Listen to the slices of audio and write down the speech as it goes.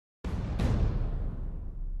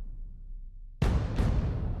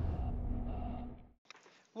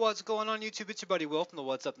What's going on YouTube? It's your buddy Will from the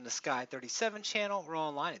What's Up in the Sky 37 channel. We're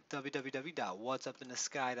online at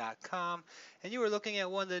www.whatsuppinthesky.com, and you were looking at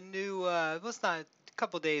one of the new, well, it's not a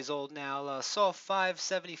couple days old now, Saw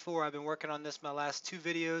 574. I've been working on this my last two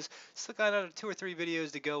videos. Still got another two or three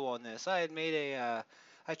videos to go on this. I had made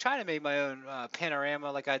I tried to make my own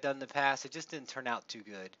panorama like I'd done in the past. It just didn't turn out too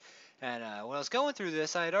good. And when I was going through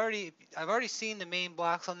this, I've already seen the main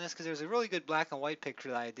blocks on this because there's a really good black and white picture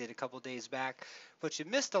that I did a couple days back, but you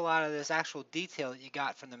missed a lot of this actual detail that you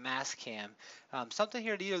got from the mass cam. Something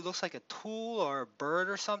here that either looks like a tool or a bird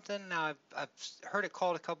or something. Now I've heard it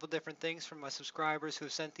called a couple different things from my subscribers who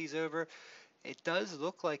have sent these over. It does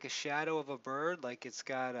look like a shadow of a bird, like it's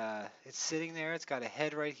sitting there. It's got a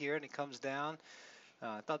head right here and it comes down.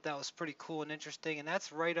 I thought that was pretty cool and interesting, and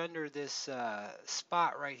that's right under this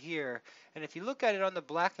spot right here. And if you look at it on the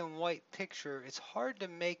black and white picture, it's hard to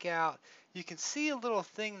make out. You can see a little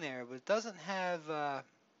thing there, but it doesn't have.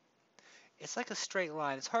 It's like a straight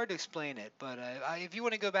line. It's hard to explain it, but if you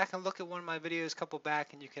want to go back and look at one of my videos, a couple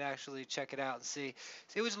back, and you can actually check it out and see.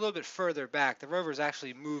 See, it was a little bit further back. The rover's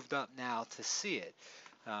actually moved up now to see it.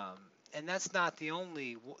 Um, and that's not the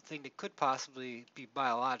only thing that could possibly be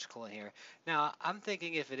biological in here. Now, I'm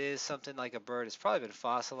thinking if it is something like a bird, it's probably been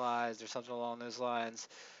fossilized or something along those lines,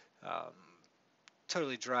 um,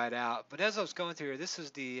 totally dried out. But as I was going through here, this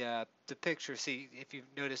is the picture. See, if you've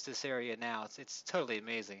noticed this area now, it's totally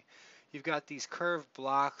amazing. You've got these curved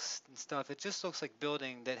blocks and stuff. It just looks like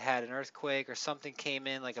building that had an earthquake or something came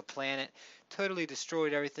in like a planet, totally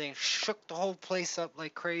destroyed everything, shook the whole place up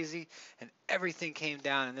like crazy, and everything came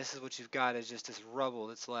down. And this is what you've got is just this rubble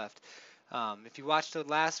that's left. If you watched the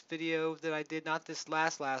last video that I did, not this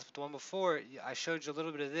last, but the one before it, I showed you a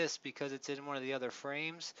little bit of this because it's in one of the other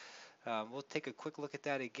frames. We'll take a quick look at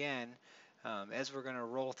that again as we're going to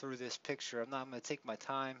roll through this picture. I'm not going to take my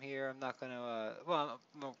time here. I'm not going to,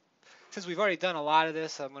 since we've already done a lot of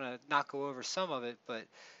this, I'm going to not go over some of it, but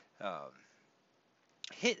um,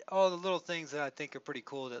 hit all the little things that I think are pretty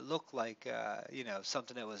cool that look like,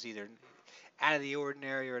 something that was either out of the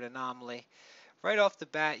ordinary or an anomaly. Right off the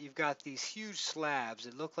bat, you've got these huge slabs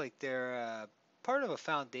that look like they're part of a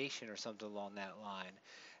foundation or something along that line.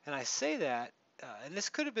 And I say that, and this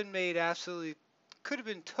could have been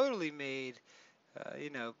totally made, uh, you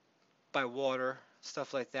know, by water,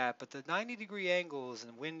 stuff like that. But the 90-degree angles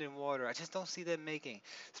and wind and water, I just don't see them making,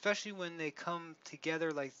 especially when they come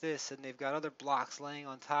together like this and they've got other blocks laying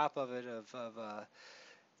on top of it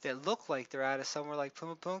that look like they're out of somewhere like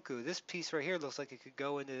Pumapunku. This piece right here looks like it could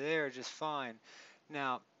go into there just fine.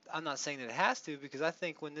 Now, I'm not saying that it has to because I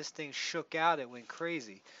think when this thing shook out, it went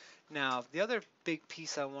crazy. Now, the other big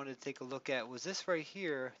piece I wanted to take a look at was this right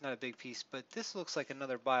here. Not a big piece, but this looks like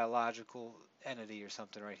another biological entity or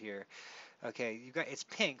something right here. Okay, it's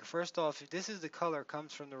pink. First off, this is the color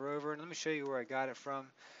comes from the rover, and let me show you where I got it from,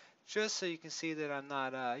 just so you can see that I'm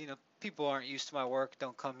not, people aren't used to my work,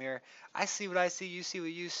 don't come here. I see what I see, you see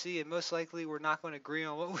what you see, and most likely we're not going to agree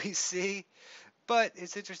on what we see, but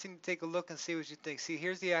it's interesting to take a look and see what you think. See,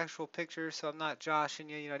 here's the actual picture, so I'm not joshing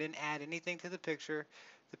you, I didn't add anything to the picture.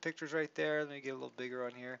 The picture's right there. Let me get a little bigger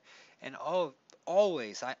on here. And I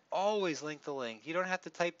always link the link. You don't have to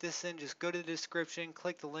type this in, just go to the description,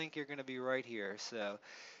 click the link, you're going to be right here. So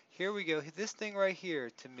here we go. This thing right here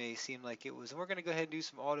to me seemed like it was, and we're going to go ahead and do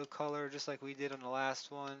some auto color just like we did on the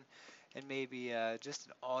last one, and maybe just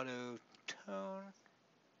an auto tone.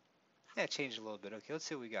 Yeah, change it a little bit. Okay, let's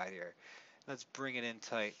see what we got here. Let's bring it in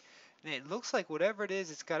tight. And it looks like whatever it is,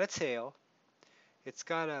 it's got a tail. It's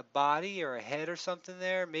got a body or a head or something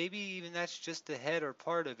there. Maybe even that's just the head or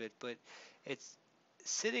part of it, but it's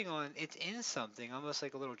it's in something, almost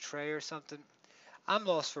like a little tray or something. I'm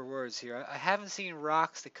lost for words here. I haven't seen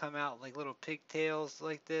rocks that come out like little pigtails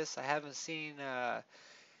like this. I haven't seen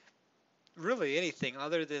really anything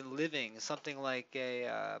other than living, something like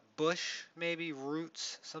a bush, maybe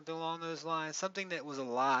roots, something along those lines, something that was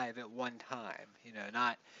alive at one time,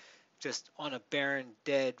 not just on a barren,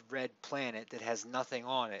 dead, red planet that has nothing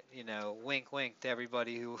on it. Wink, wink to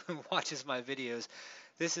everybody who watches my videos.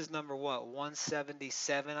 This is number what,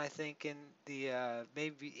 177, I think, in the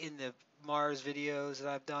maybe in the Mars videos that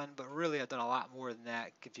I've done, but really I've done a lot more than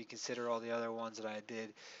that if you consider all the other ones that I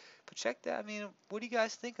did. But check that. I mean, what do you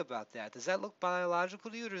guys think about that? Does that look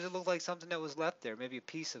biological to you, or does it look like something that was left there, maybe a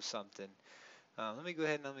piece of something? Let me go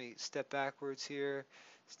ahead and let me step backwards here,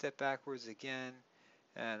 step backwards again,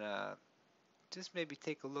 and just maybe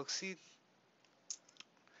take a look. See,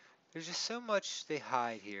 there's just so much they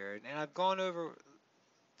hide here, and I've gone over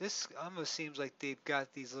this. Almost seems like they've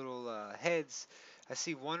got these little heads. I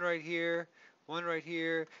see one right here, one right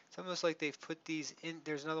here. It's almost like they've put these in.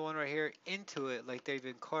 There's another one right here into it, like they've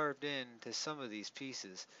been carved into some of these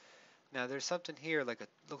pieces. Now there's something here, like a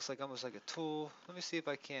looks like almost like a tool. Let me see if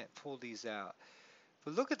I can't pull these out.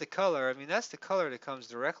 But look at the color. I mean, that's the color that comes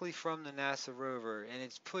directly from the NASA rover, and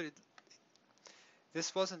it's put.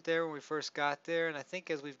 This wasn't there when we first got there, and I think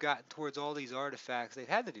as we've gotten towards all these artifacts, they've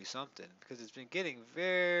had to do something because it's been getting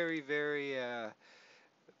very, very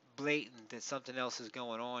blatant that something else is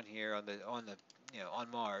going on here on the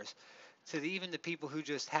on Mars. So even the people who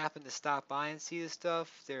just happen to stop by and see this stuff,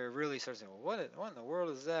 they're really starting saying, well, what in the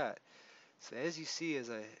world is that? So as you see, as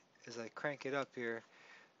I crank it up here,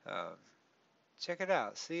 um, check it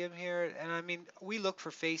out. See them here? And I mean, we look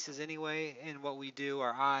for faces anyway in what we do.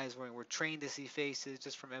 Our eyes, we're trained to see faces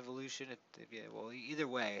just from evolution. Yeah, well, either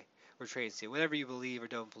way, we're trained to see it. Whatever you believe or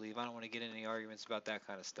don't believe. I don't want to get into any arguments about that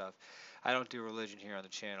kind of stuff. I don't do religion here on the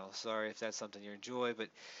channel. Sorry if that's something you enjoy, but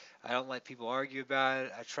I don't let people argue about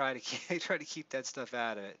it. I try to I try to keep that stuff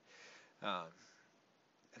out of it. Um,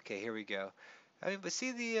 okay, here we go. I mean, but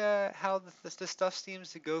see how the stuff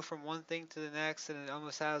seems to go from one thing to the next, and it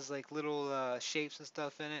almost has like little shapes and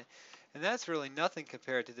stuff in it, and that's really nothing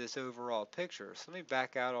compared to this overall picture. So let me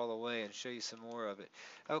back out all the way and show you some more of it.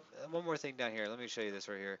 Oh, one more thing down here. Let me show you this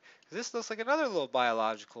right here. 'Cause this looks like another little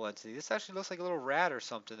biological entity. This actually looks like a little rat or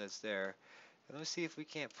something that's there. And let me see if we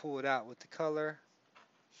can't pull it out with the color.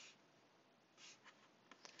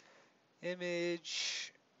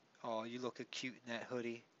 Image. Oh, you look cute in that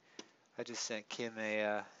hoodie. I just sent Kim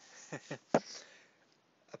a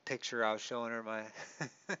picture. I was showing her my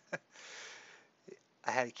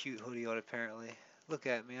I had a cute hoodie on apparently. Look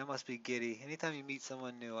at me, I must be giddy. Anytime you meet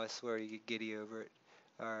someone new, I swear you get giddy over it.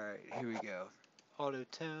 Alright, here we go. Auto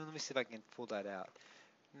tune, let me see if I can pull that out.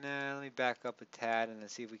 Nah, let me back up a tad and then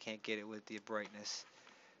see if we can't get it with the brightness.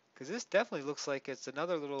 Because this definitely looks like it's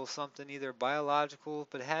another little something, either biological,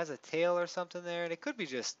 but it has a tail or something there, and it could be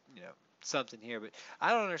just, something here, but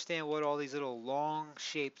I don't understand what all these little long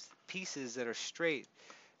shaped pieces that are straight.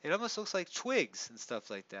 It almost looks like twigs and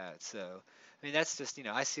stuff like that. So, I mean, that's just,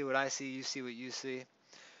 I see what I see, you see what you see.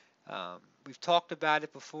 We've talked about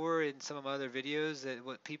it before in some of my other videos that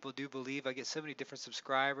what people do believe. I get so many different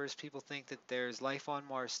subscribers. People think that there's life on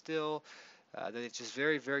Mars still, that it's just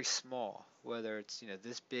very, very small. Whether it's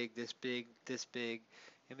this big, this big, this big,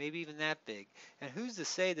 and maybe even that big. And who's to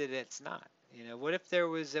say that it's not? What if there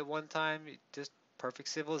was at one time just perfect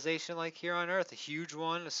civilization like here on Earth, a huge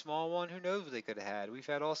one, a small one? Who knows what they could have had? We've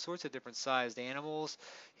had all sorts of different sized animals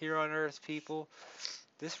here on Earth, people.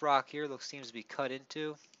 This rock here seems to be cut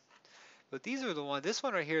into. But these are the one. This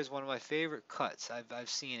one right here is one of my favorite cuts I've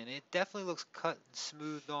seen, and it definitely looks cut and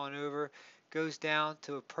smoothed on over. Goes down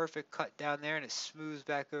to a perfect cut down there, and it smooths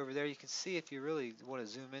back over there. You can see if you really want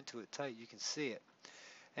to zoom into it tight, you can see it.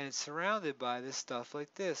 And it's surrounded by this stuff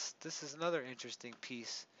like this. This is another interesting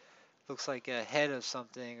piece. Looks like a head of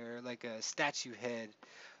something, or like a statue head,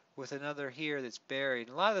 with another here that's buried.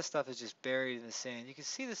 And a lot of this stuff is just buried in the sand. You can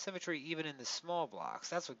see the symmetry even in the small blocks.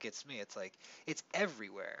 That's what gets me. It's like, it's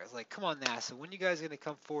everywhere. It's like, come on, NASA, when you guys going to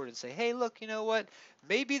come forward and say, hey, look, you know what?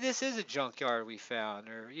 Maybe this is a junkyard we found,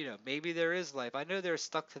 or, maybe there is life. I know they're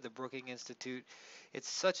stuck to the Brookings Institute. It's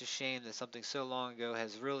such a shame that something so long ago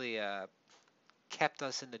has really kept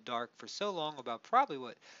us in the dark for so long about probably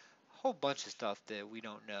what whole bunch of stuff that we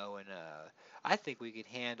don't know, and I think we could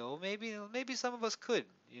handle. Maybe some of us could.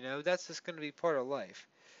 That's just going to be part of life.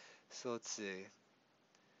 So let's see.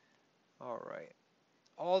 All right.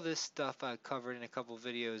 All this stuff I covered in a couple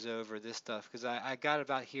videos over this stuff because I got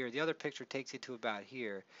about here. The other picture takes you to about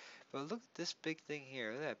here. But look at this big thing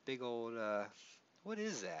here. Look at that big old, what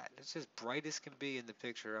is that? It's just bright as can be in the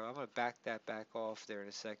picture. I'm going to back that back off there in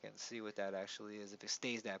a second and see what that actually is, if it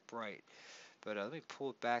stays that bright. But let me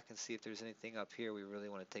pull it back and see if there's anything up here we really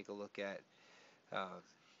want to take a look at.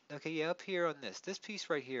 Okay, yeah, up here on this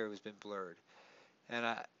piece right here has been blurred. And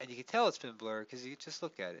you can tell it's been blurred because you just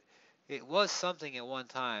look at it. It was something at one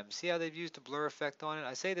time. See how they've used a blur effect on it?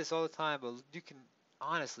 I say this all the time, but you can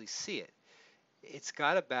honestly see it. It's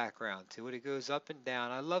got a background to it. It goes up and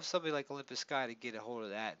down. I love somebody like Olympus Sky to get a hold of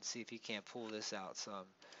that and see if he can't pull this out some.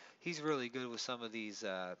 He's really good with some of these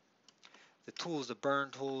the tools, the burn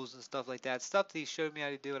tools and stuff like that. Stuff that he showed me how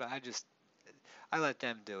to do it, I let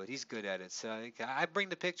them do it. He's good at it. So I bring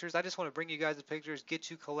the pictures. I just want to bring you guys the pictures, get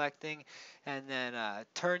you collecting, and then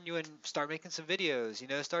turn you and start making some videos.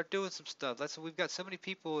 Start doing some stuff. We've got so many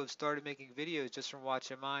people who have started making videos just from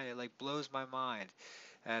watching mine. It like blows my mind.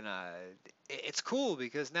 And it's cool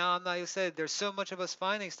because now I'm like I said, there's so much of us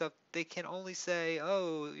finding stuff. They can only say,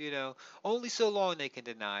 oh, only so long they can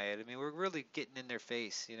deny it. I mean, we're really getting in their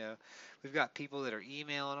face. We've got people that are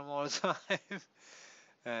emailing them all the time.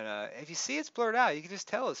 And if you see it's blurred out, you can just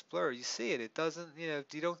tell it's blurred. You see it. It doesn't,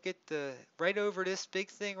 you don't get the right over this big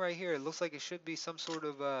thing right here. It looks like it should be some sort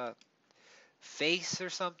of face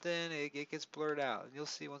or something. It gets blurred out. And you'll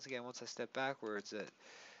see once again, once I step backwards, that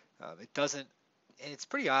it doesn't, and it's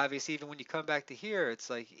pretty obvious even when you come back to here. It's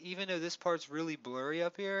like, even though this part's really blurry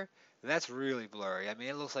up here, that's really blurry. I mean,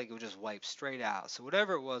 it looks like it would just wipe straight out. So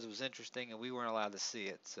whatever it was interesting, and we weren't allowed to see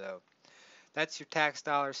it. So that's your tax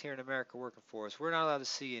dollars here in America working for us. We're not allowed to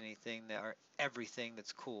see anything that or everything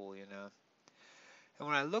that's cool. And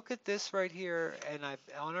when I look at this right here, and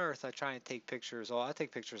on Earth, I try and take pictures. I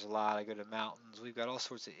take pictures a lot. I go to mountains. We've got all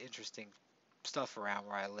sorts of interesting stuff around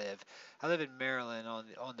where I live. I live in Maryland,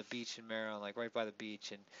 on the beach in Maryland, like right by the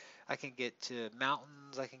beach, and I can get to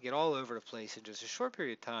mountains. I can get all over the place in just a short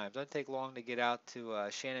period of time. It doesn't take long to get out to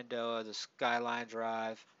Shenandoah, the Skyline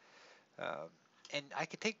Drive. Um, and I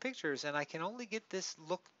can take pictures, and I can only get this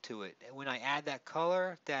look to it. And when I add that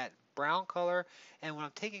color, that brown color, and when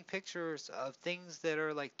I'm taking pictures of things that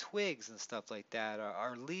are like twigs and stuff like that,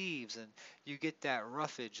 or leaves, and you get that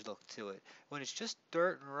roughage look to it. When it's just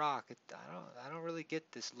dirt and rock, I don't really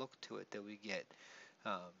get this look to it that we get.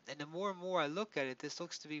 And the more and more I look at it, this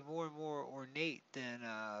looks to be more and more ornate than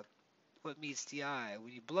what meets the eye.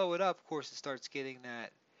 When you blow it up, of course, it starts getting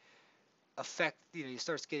that effect. You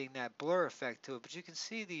start getting that blur effect to it. But you can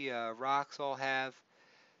see the rocks all have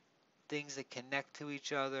things that connect to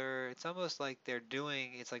each other. It's almost like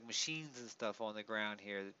it's like machines and stuff on the ground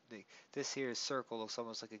here. This here circle looks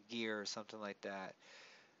almost like a gear or something like that.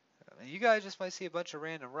 And you guys just might see a bunch of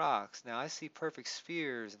random rocks. Now I see perfect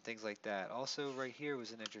spheres and things like that. Also right here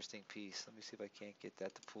was an interesting piece. Let me see if I can't get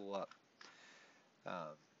that to pull up.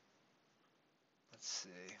 Um, let's see.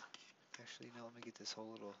 Actually, no, let me get this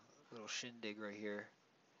whole little shindig right here,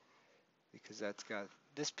 because that's got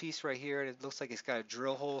this piece right here, and it looks like it's got a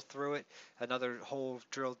drill hole through it, another hole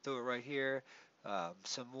drilled through it right here.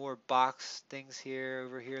 Some more box things here.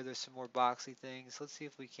 Over here there's some more boxy things. Let's see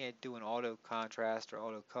if we can't do an auto contrast or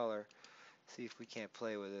auto color. See if we can't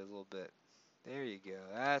play with it a little bit. There you go.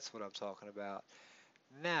 That's what I'm talking about.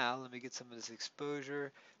 Now let me get some of this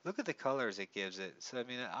exposure. Look at the colors it gives it. So I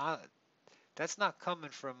mean, that's not coming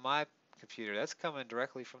from my computer. That's coming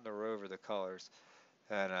directly from the rover, the colors.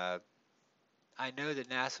 And I know that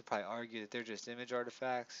NASA would probably argue that they're just image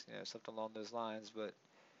artifacts, something along those lines, but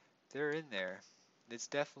they're in there. It's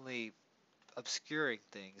definitely obscuring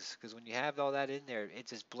things, because when you have all that in there, it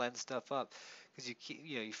just blends stuff up. Because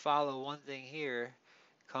you follow one thing here,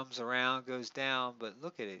 comes around, goes down, but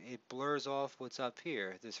look at it. It blurs off what's up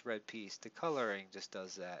here, this red piece. The coloring just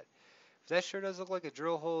does that. That sure does look like a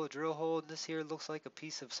drill hole. A drill hole, and this here looks like a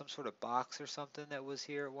piece of some sort of box or something that was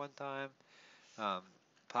here at one time. Um,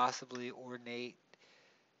 Possibly ornate.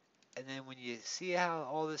 And then when you see how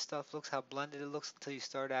all this stuff looks, how blended it looks, until you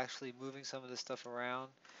start actually moving some of this stuff around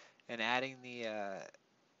and adding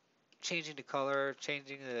changing the color,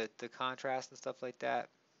 changing the contrast and stuff like that.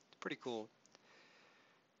 It's pretty cool.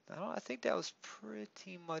 I think that was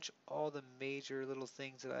pretty much all the major little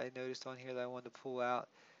things that I noticed on here that I wanted to pull out.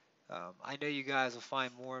 I know you guys will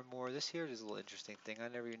find more and more. This here is a little interesting thing. I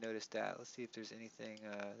never even noticed that. Let's see if there's anything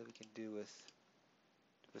that we can do with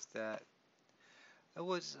that. It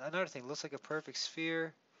was another thing. Looks like a perfect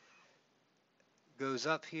sphere. Goes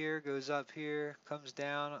up here, comes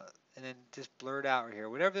down, and then just blurred out right here.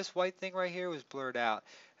 Whatever this white thing right here was blurred out.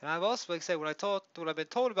 And I've also, like I said, what I've been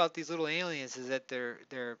told about these little aliens is that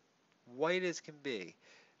they're white as can be,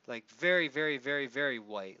 like very, very, very, very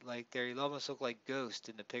white. Like they almost look like ghosts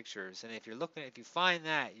in the pictures. And if you find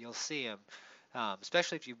that, you'll see them.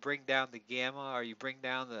 Especially if you bring down the gamma, or you bring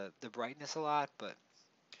down the brightness a lot. But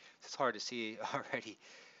it's hard to see already.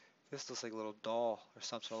 This looks like a little doll or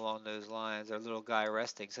something along those lines, or a little guy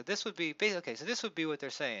resting. So this would be okay. So this would be what they're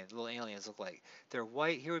saying. Little aliens look like they're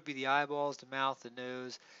white. Here would be the eyeballs, the mouth, the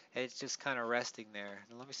nose, and it's just kind of resting there.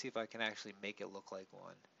 And let me see if I can actually make it look like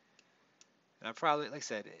one. And I'm probably, like I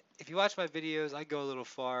said, if you watch my videos, I go a little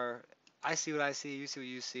far. I see what I see. You see what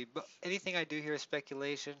you see. But anything I do here is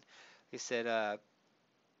speculation. Like I said,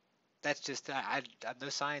 that's just I'm no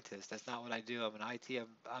scientist. That's not what I do. I'm an IT.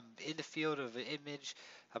 I'm in the field of image.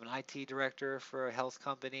 I'm an IT director for a health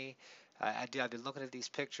company. I've been looking at these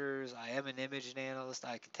pictures. I am an image analyst.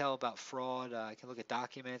 I can tell about fraud. I can look at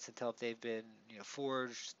documents and tell if they've been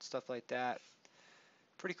forged, stuff like that.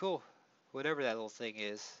 Pretty cool. Whatever that little thing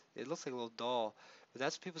is, it looks like a little doll. But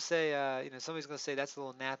that's what people say. Somebody's gonna say that's a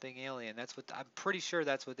little napping alien. That's what I'm pretty sure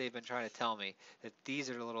that's what they've been trying to tell me. That these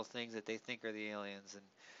are the little things that they think are the aliens. And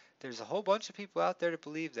there's a whole bunch of people out there that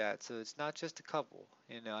believe that. So it's not just a couple.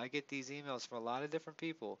 I get these emails from a lot of different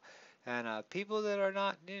people, and people that are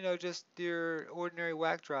not, just your ordinary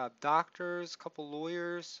whack job doctors, a couple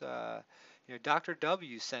lawyers. Dr.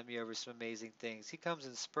 W sent me over some amazing things. He comes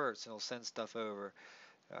in spurts and he'll send stuff over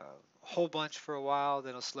a whole bunch for a while,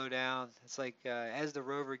 then he'll slow down. It's like as the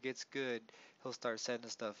rover gets good, he'll start sending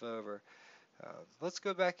stuff over. Let's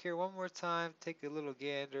go back here one more time, take a little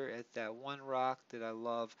gander at that one rock that I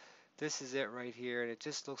love. This is it right here, and it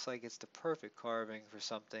just looks like it's the perfect carving for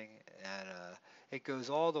something, and it goes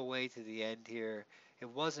all the way to the end here. It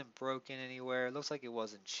wasn't broken anywhere. It looks like it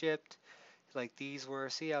wasn't chipped like these were.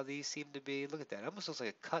 See how these seem to be? Look at that. It almost looks like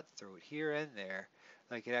a cut through it here and there,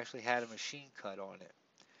 like it actually had a machine cut on it.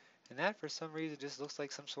 And that, for some reason, just looks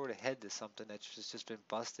like some sort of head to something that's just been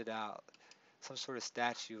busted out. Some sort of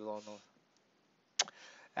statue on the...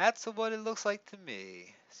 That's what it looks like to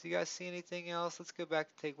me. So you guys see anything else? Let's go back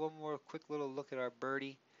and take one more quick little look at our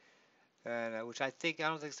birdie. And which I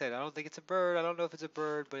don't think said, I don't think it's a bird. I don't know if it's a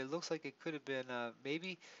bird, but it looks like it could have been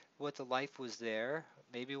maybe what the life was there.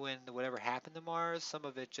 Maybe when whatever happened to Mars, some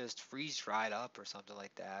of it just freeze dried up or something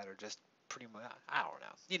like that, or just pretty much, I don't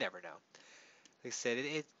know. You never know. Like I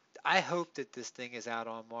said, I hope that this thing is out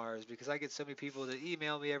on Mars because I get so many people that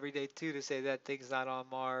email me every day too to say that thing's not on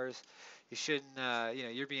Mars. You shouldn't,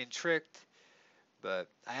 you're being tricked. But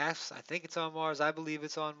I think it's on Mars. I believe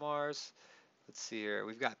it's on Mars. Let's see here.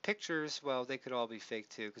 We've got pictures. Well, they could all be fake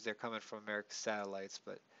too because they're coming from American satellites.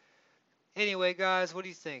 But anyway, guys, what do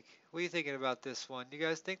you think? What are you thinking about this one? You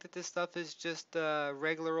guys think that this stuff is just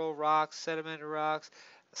regular old rocks, sedimentary rocks?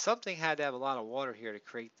 Something had to have a lot of water here to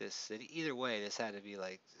create this. And either way, this had to be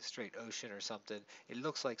like straight ocean or something. It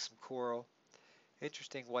looks like some coral.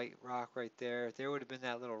 Interesting white rock right there. There would have been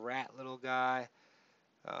that little rat little guy.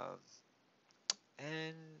 Um,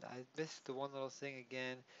 and I missed the one little thing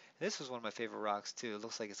again. This was one of my favorite rocks too. It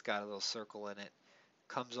looks like it's got a little circle in it.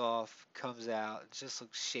 Comes off, comes out. It just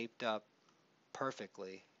looks shaped up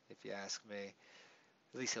perfectly, if you ask me.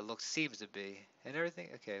 At least it seems to be. And everything,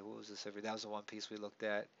 okay, what was this over? That was the one piece we looked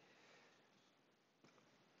at.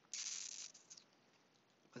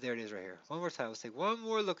 But there it is right here. One more time. Let's take one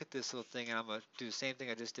more look at this little thing, and I'm going to do the same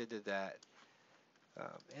thing I just did to that.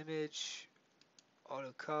 Image,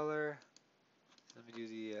 auto color. Let me do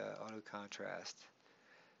the auto contrast.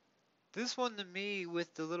 This one to me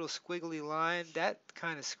with the little squiggly line, that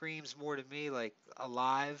kind of screams more to me like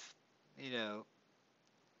alive,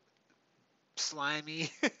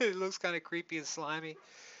 slimy. It looks kind of creepy and slimy.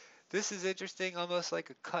 This is interesting, almost like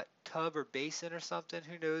a cut tub or basin or something.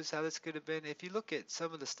 Who knows how this could have been? If you look at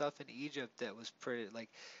some of the stuff in Egypt that was pretty, like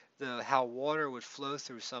how water would flow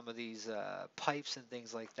through some of these pipes and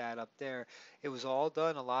things like that up there, it was all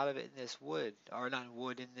done, a lot of it in this wood, or not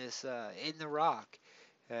wood, in this in the rock.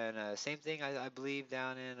 And same thing, I believe,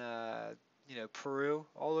 down in Peru,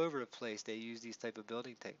 all over the place. They use these type of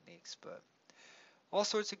building techniques, but all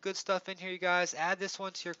sorts of good stuff in here, you guys. Add this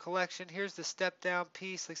one to your collection. Here's the step down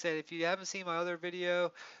piece. Like I said, if you haven't seen my other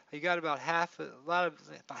video, you got about about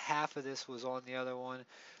half of this was on the other one.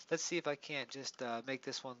 Let's see if I can't just make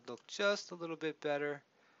this one look just a little bit better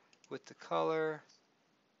with the color.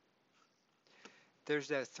 There's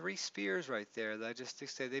that 3 spears right there that I just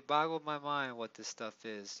say they boggled my mind what this stuff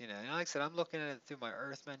is. And like I said, I'm looking at it through my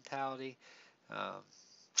Earth mentality.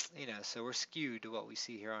 So we're skewed to what we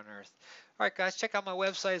see here on Earth. All right, guys, check out my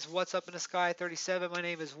website. It's What's Up in the Sky 37. My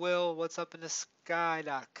name is Will.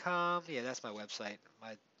 What'sUpInTheSky.com. Yeah, that's my website.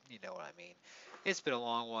 You know what I mean. It's been a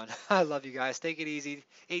long one. I love you guys. Take it easy.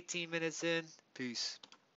 18 minutes in. Peace.